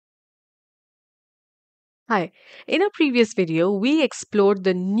Hi. In a previous video, we explored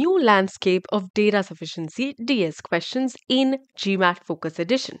the new landscape of data sufficiency DS questions in GMAT Focus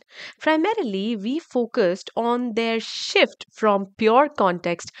Edition. Primarily, we focused on their shift from pure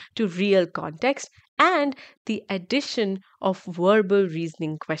context to real context and the addition of verbal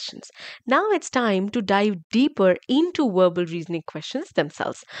reasoning questions. Now it's time to dive deeper into verbal reasoning questions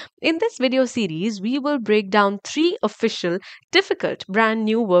themselves. In this video series, we will break down three official, difficult, brand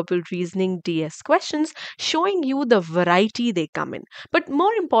new verbal reasoning DS questions showing you the variety they come in. But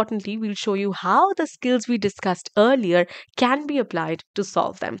more importantly, we'll show you how the skills we discussed earlier can be applied to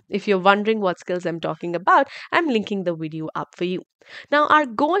solve them. If you're wondering what skills I'm talking about, I'm linking the video up for you. Now, our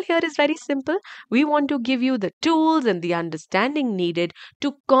goal here is very simple. We want to give you the tools and the understanding needed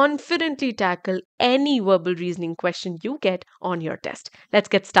to confidently tackle any verbal reasoning question you get on your test. Let's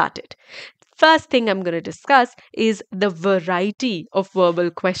get started. First thing I'm going to discuss is the variety of verbal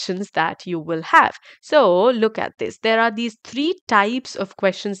questions that you will have. So, look at this. There are these three types of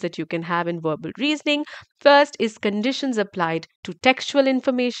questions that you can have in verbal reasoning. First is conditions applied to textual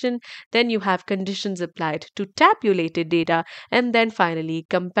information, then you have conditions applied to tabulated data, and then finally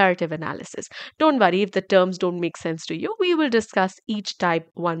comparative analysis. Don't worry if the terms don't make sense to you. We will discuss each type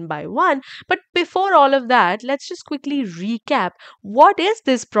one by one. But before all of that, let's just quickly recap what is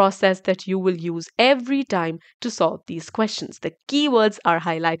this process that you will use every time to solve these questions. The keywords are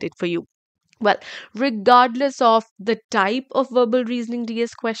highlighted for you. Well, regardless of the type of verbal reasoning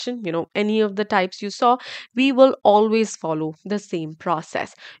DS question, any of the types you saw, we will always follow the same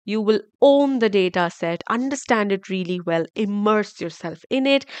process. You will own the data set, understand it really well, immerse yourself in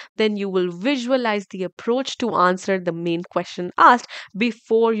it, then you will visualize the approach to answer the main question asked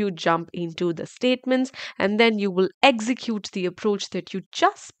before you jump into the statements, and then you will execute the approach that you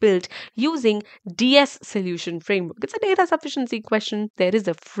just built using DS solution framework. It's a data sufficiency question. There is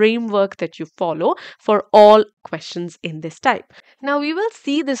a framework that you follow for all questions in this type. Now we will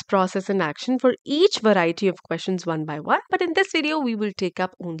see this process in action for each variety of questions one by one, but in this video we will take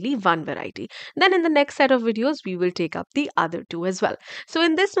up only one variety. Then in the next set of videos we will take up the other two as well. So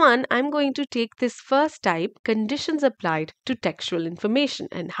in this one I'm going to take this first type, conditions applied to textual information.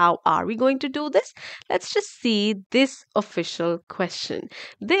 And how are we going to do this? Let's just see this official question.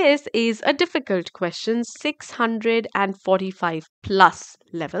 This is a difficult question, 645 plus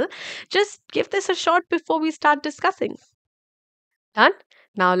level. Just give this a shot before we start discussing. Done?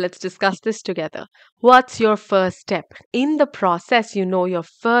 Now let's discuss this together. What's your first step? In the process, your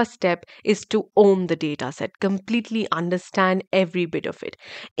first step is to own the data set, completely understand every bit of it.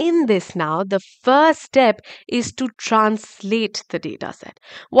 In this now, the first step is to translate the data set.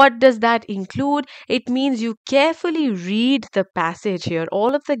 What does that include? It means you carefully read the passage here,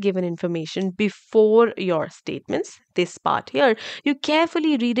 all of the given information before your statements. This part here, you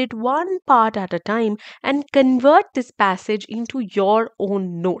carefully read it one part at a time and convert this passage into your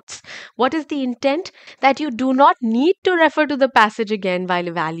own notes. What is the intent? That you do not need to refer to the passage again while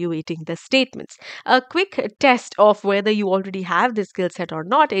evaluating the statements. A quick test of whether you already have this skill set or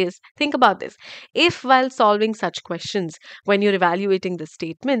not is, think about this. If while solving such questions, when you're evaluating the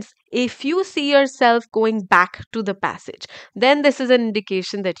statements, if you see yourself going back to the passage, then this is an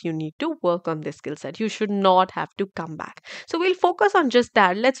indication that you need to work on this skill set. You should not have to come back. So we'll focus on just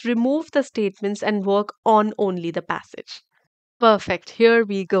that. Let's remove the statements and work on only the passage. Perfect. Here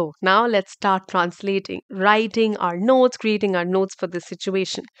we go. Now let's start translating, writing our notes, creating our notes for this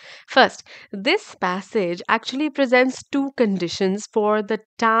situation. First, this passage actually presents two conditions for the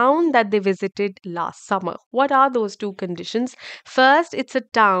town that they visited last summer. What are those two conditions? First, it's a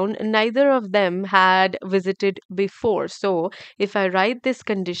town neither of them had visited before. So if I write this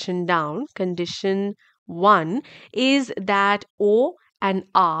condition down, condition 1 is that O and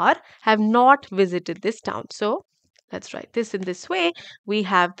R have not visited this town. So let's write this in this way. We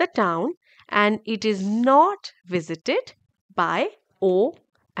have the town and it is not visited by O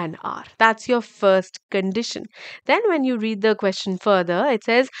and R. That's your first condition. Then when you read the question further, it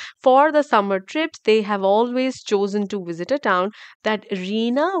says, for the summer trips, they have always chosen to visit a town that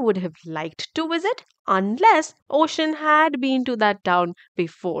Reena would have liked to visit unless Ocean had been to that town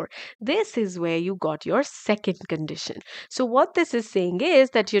before. This is where you got your second condition. So what this is saying is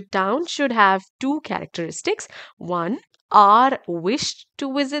that your town should have two characteristics. One, R wished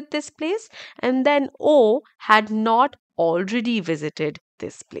to visit this place, and then O had not already visited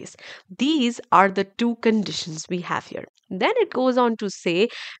this place. These are the two conditions we have here. Then it goes on to say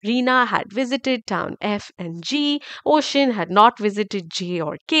Rina had visited town F and G, Ocean had not visited J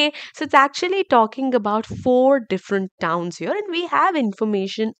or K. So it's actually talking about four different towns here, and we have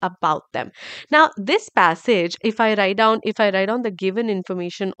information about them. Now, this passage, if I write down the given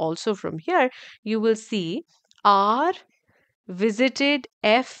information also from here, you will see R visited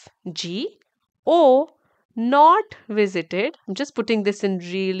FG, O not visited. I'm just putting this in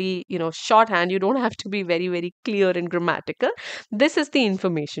really, shorthand. You don't have to be very, very clear and grammatical. This is the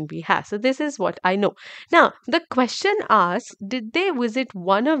information we have. So this is what I know. Now, the question asks, did they visit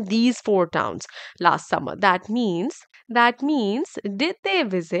one of these four towns last summer? That means, did they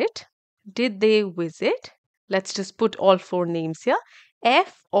visit? Let's just put all four names here.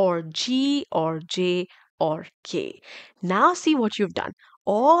 F or G or J or K. Now see what you've done.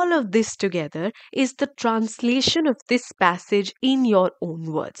 All of this together is the translation of this passage in your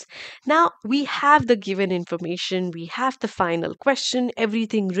own words. Now we have the given information, we have the final question,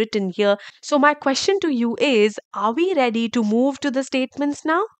 everything written here. So my question to you is, are we ready to move to the statements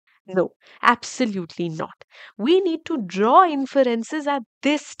now? No, absolutely not. We need to draw inferences at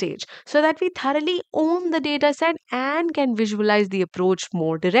this stage so that we thoroughly own the data set and can visualize the approach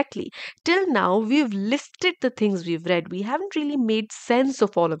more directly. Till now, we've listed the things we've read. We haven't really made sense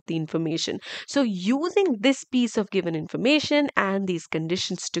of all of the information. So, using this piece of given information and these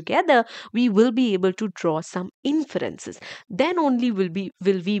conditions together, we will be able to draw some inferences. Then only will we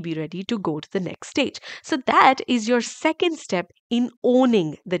be ready to go to the next stage. So, that is your second step in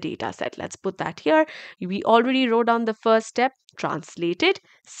owning the data set. Let's put that here. We already wrote down the first step, translate it.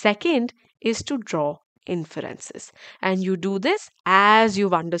 Second is to draw inferences. And you do this as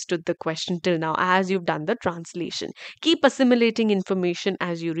you've understood the question till now, as you've done the translation. Keep assimilating information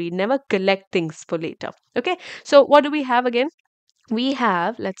as you read. Never collect things for later. Okay, so what do we have again? We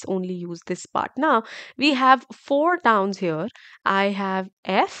have, let's only use this part now. We have four towns here. I have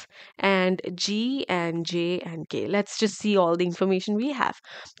F and G and J and K. Let's just see all the information we have.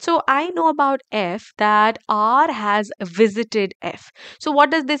 So I know about F that R has visited F. So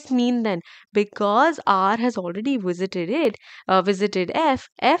what does this mean then? Because R has already visited F,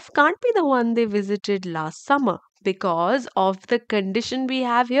 F can't be the one they visited last summer, because of the condition we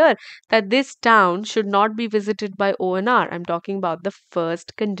have here, that this town should not be visited by O and R. I'm talking about the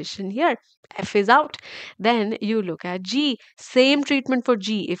first condition here. F is out. Then you look at G. Same treatment for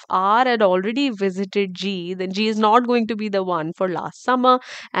G. If R had already visited G, then G is not going to be the one for last summer.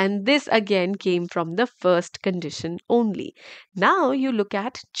 And this again came from the first condition only. Now you look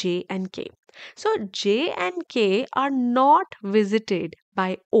at J and K. So J and K are not visited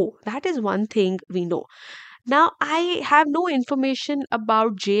by O. That is one thing we know. Now, I have no information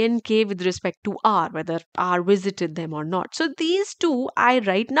about J and K with respect to R, whether R visited them or not. So, these two, I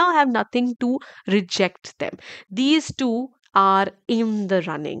right now have nothing to reject them. These two are in the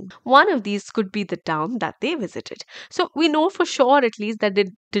running. One of these could be the town that they visited. So, we know for sure at least that they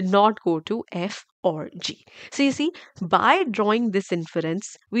did not go to F or G. So, you see, by drawing this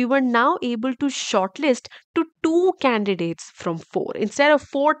inference, we were now able to shortlist to two candidates from four. Instead of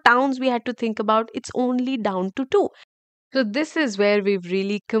four towns we had to think about, it's only down to two. So this is where we've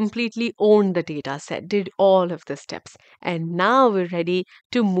really completely owned the data set, did all of the steps. And now we're ready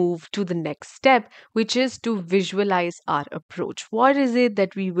to move to the next step, which is to visualize our approach. What is it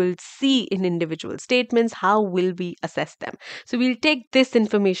that we will see in individual statements? How will we assess them? So we'll take this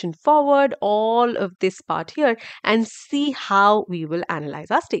information forward, all of this part here, and see how we will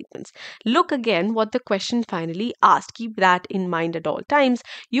analyze our statements. Look again what the question finally asked. Keep that in mind at all times.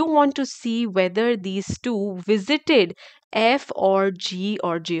 You want to see whether these two visited F or G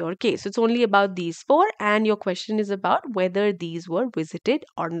or J or K. So it's only about these four, and your question is about whether these were visited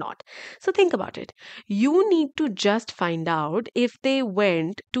or not. So think about it. You need to just find out if they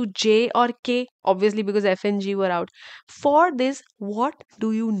went to J or K, obviously because F and G were out. For this, what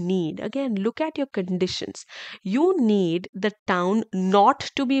do you need? Again, look at your conditions. You need the town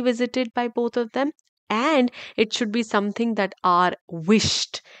not to be visited by both of them, and it should be something that R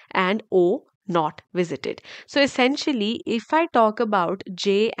wished and O not visited. So essentially, if I talk about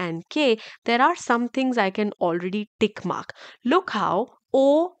J and K, there are some things I can already tick mark. Look how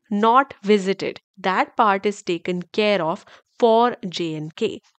O not visited, that part is taken care of for J and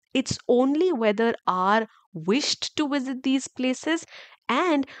K. It's only whether R wished to visit these places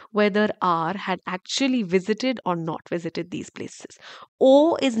and whether R had actually visited or not visited these places.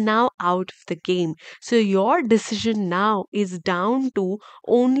 O is now out of the game. So your decision now is down to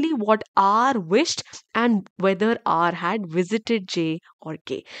only what R wished and whether R had visited J or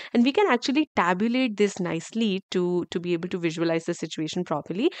K. And we can actually tabulate this nicely to be able to visualize the situation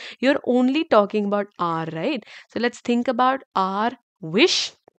properly. You're only talking about R, right? So let's think about R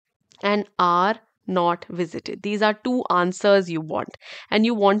wish and are not visited. These are two answers you want. And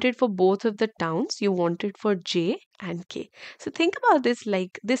you want it for both of the towns. You want it for J and K. So think about this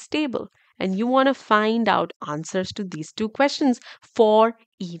like this table. And you want to find out answers to these two questions for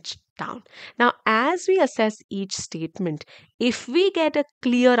each town. Now, as we assess each statement, if we get a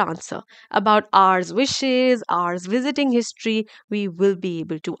clear answer about ours wishes, ours visiting history, we will be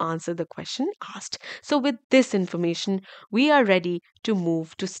able to answer the question asked. So, with this information, we are ready to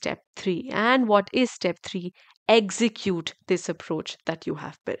move to step 3. And what is step 3? Execute this approach that you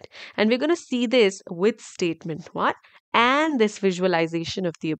have built. And we're going to see this with statement 1 and this visualization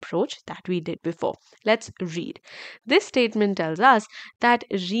of the approach that we did before. Let's read. This statement tells us that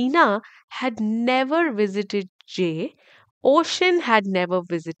Reena had never visited J, Ocean had never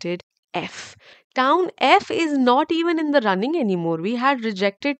visited F. Town F is not even in the running anymore. We had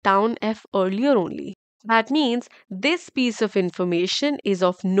rejected town F earlier only. That means this piece of information is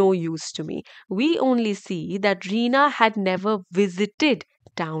of no use to me. We only see that Reena had never visited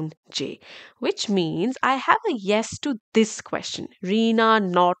town J, which means I have a yes to this question. Reena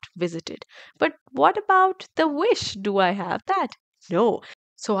not visited. But what about the wish? Do I have that? No.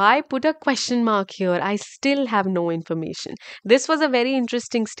 So I put a question mark here. I still have no information. This was a very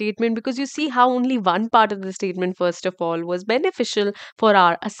interesting statement because you see how only one part of the statement, first of all, was beneficial for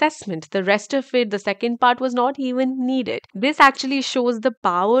our assessment. The rest of it, the second part, was not even needed. This actually shows the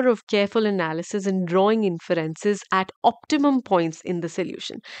power of careful analysis and drawing inferences at optimum points in the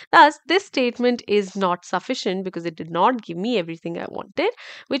solution. Thus, this statement is not sufficient because it did not give me everything I wanted,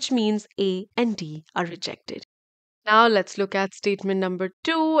 which means A and D are rejected. Now let's look at statement number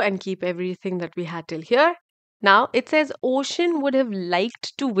 2 and keep everything that we had till here. Now it says Ocean would have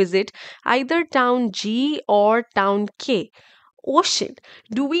liked to visit either town G or town K. Ocean.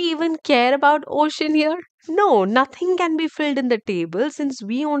 Do we even care about ocean here? No, nothing can be filled in the table since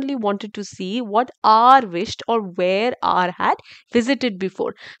we only wanted to see what R wished or where R had visited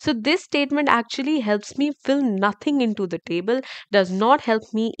before. So this statement actually helps me fill nothing into the table, does not help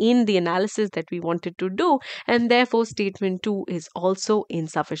me in the analysis that we wanted to do, and therefore statement 2 is also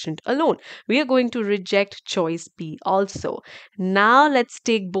insufficient alone. We are going to reject choice B also. Now let's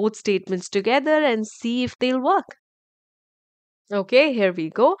take both statements together and see if they'll work. Okay, here we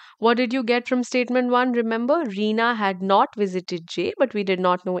go. What did you get from statement 1? Remember, Reena had not visited J, but we did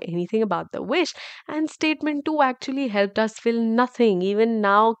not know anything about the wish. And statement 2 actually helped us fill nothing. Even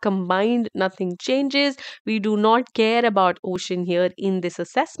now, combined, nothing changes. We do not care about ocean here in this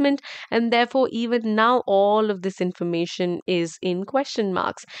assessment. And therefore, even now, all of this information is in question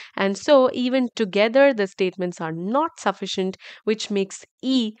marks. And so, even together, the statements are not sufficient, which makes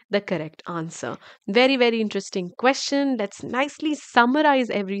E the correct answer. Very, very interesting question. Let's nicely summarize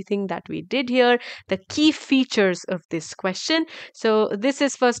everything that we did here, the key features of this question. So, this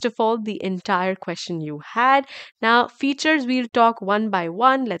is first of all the entire question you had. Now, features we'll talk one by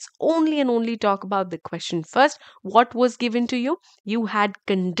one. Let's only and only talk about the question first. What was given to you? You had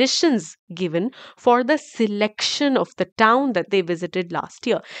conditions given for the selection of the town that they visited last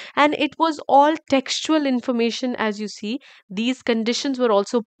year, and it was all textual information. As you see, these conditions were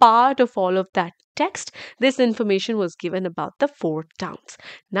also part of all of that text. This information was given about the 4 towns.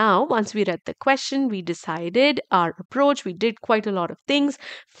 Now, once we read the question, we decided our approach. We did quite a lot of things.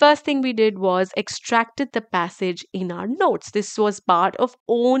 First thing we did was extracted the passage in our notes. This was part of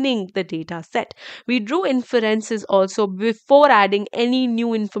owning the data set. We drew inferences also before adding any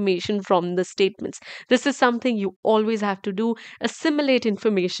new information from the statements. This is something you always have to do. Assimilate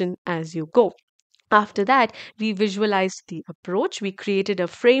information as you go. After that, we visualized the approach. We created a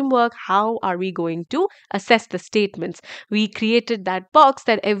framework. How are we going to assess the statements? We created that box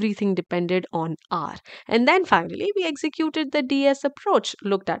that everything depended on R. And then finally, we executed the DS approach.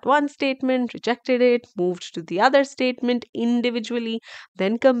 Looked at one statement, rejected it, moved to the other statement individually,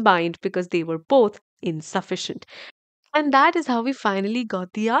 then combined because they were both insufficient. And that is how we finally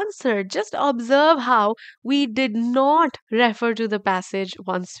got the answer. Just observe how we did not refer to the passage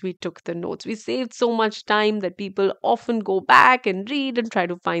once we took the notes. We saved so much time that people often go back and read and try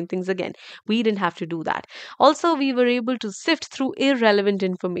to find things again. We didn't have to do that. Also, we were able to sift through irrelevant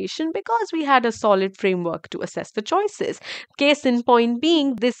information because we had a solid framework to assess the choices. Case in point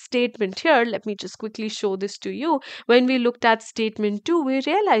being this statement here. Let me just quickly show this to you. When we looked at statement 2, we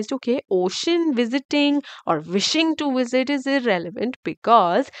realized okay, ocean visiting or wishing to visit is irrelevant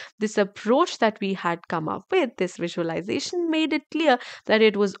because this approach that we had come up with, this visualization, made it clear that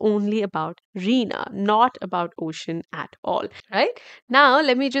it was only about Rena, not about ocean at all. Right? Now,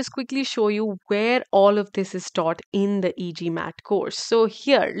 let me just quickly show you where all of this is taught in the e-GMAT course. So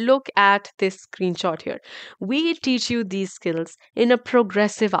here, look at this screenshot here. We teach you these skills in a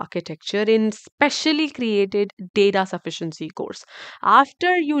progressive architecture in specially created data sufficiency course.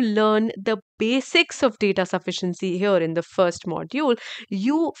 After you learn the basics of data sufficiency here in the first module,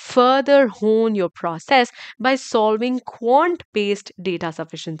 you further hone your process by solving quant-based data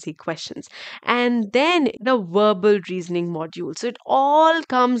sufficiency questions. And then the verbal reasoning module. So it all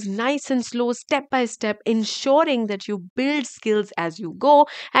comes nice and slow, step by step, ensuring that you build skills as you go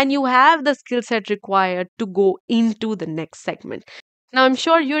and you have the skill set required to go into the next segment. Now, I'm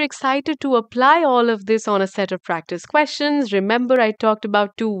sure you're excited to apply all of this on a set of practice questions. Remember, I talked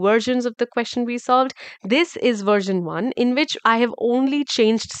about two versions of the question we solved. This is version 1, in which I have only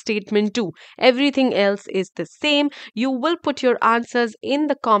changed statement 2. Everything else is the same. You will put your answers in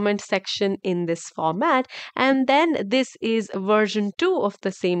the comment section in this format. And then this is version 2 of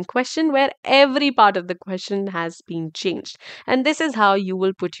the same question, where every part of the question has been changed. And this is how you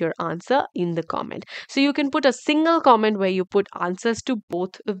will put your answer in the comment. So you can put a single comment where you put answers to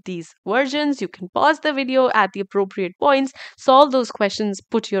both of these versions. You can pause the video at the appropriate points, solve those questions,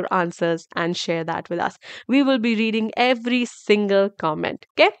 put your answers, and share that with us. We will be reading every single comment.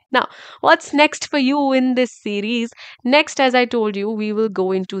 Okay, now what's next for you in this series? Next, as I told you, we will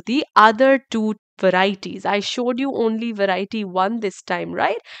go into the other two varieties. I showed you only variety 1 this time,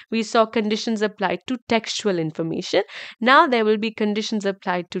 right? We saw conditions applied to textual information. Now there will be conditions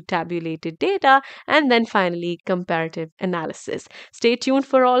applied to tabulated data, and then finally comparative analysis. Stay tuned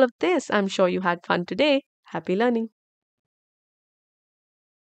for all of this. I'm sure you had fun today. Happy learning.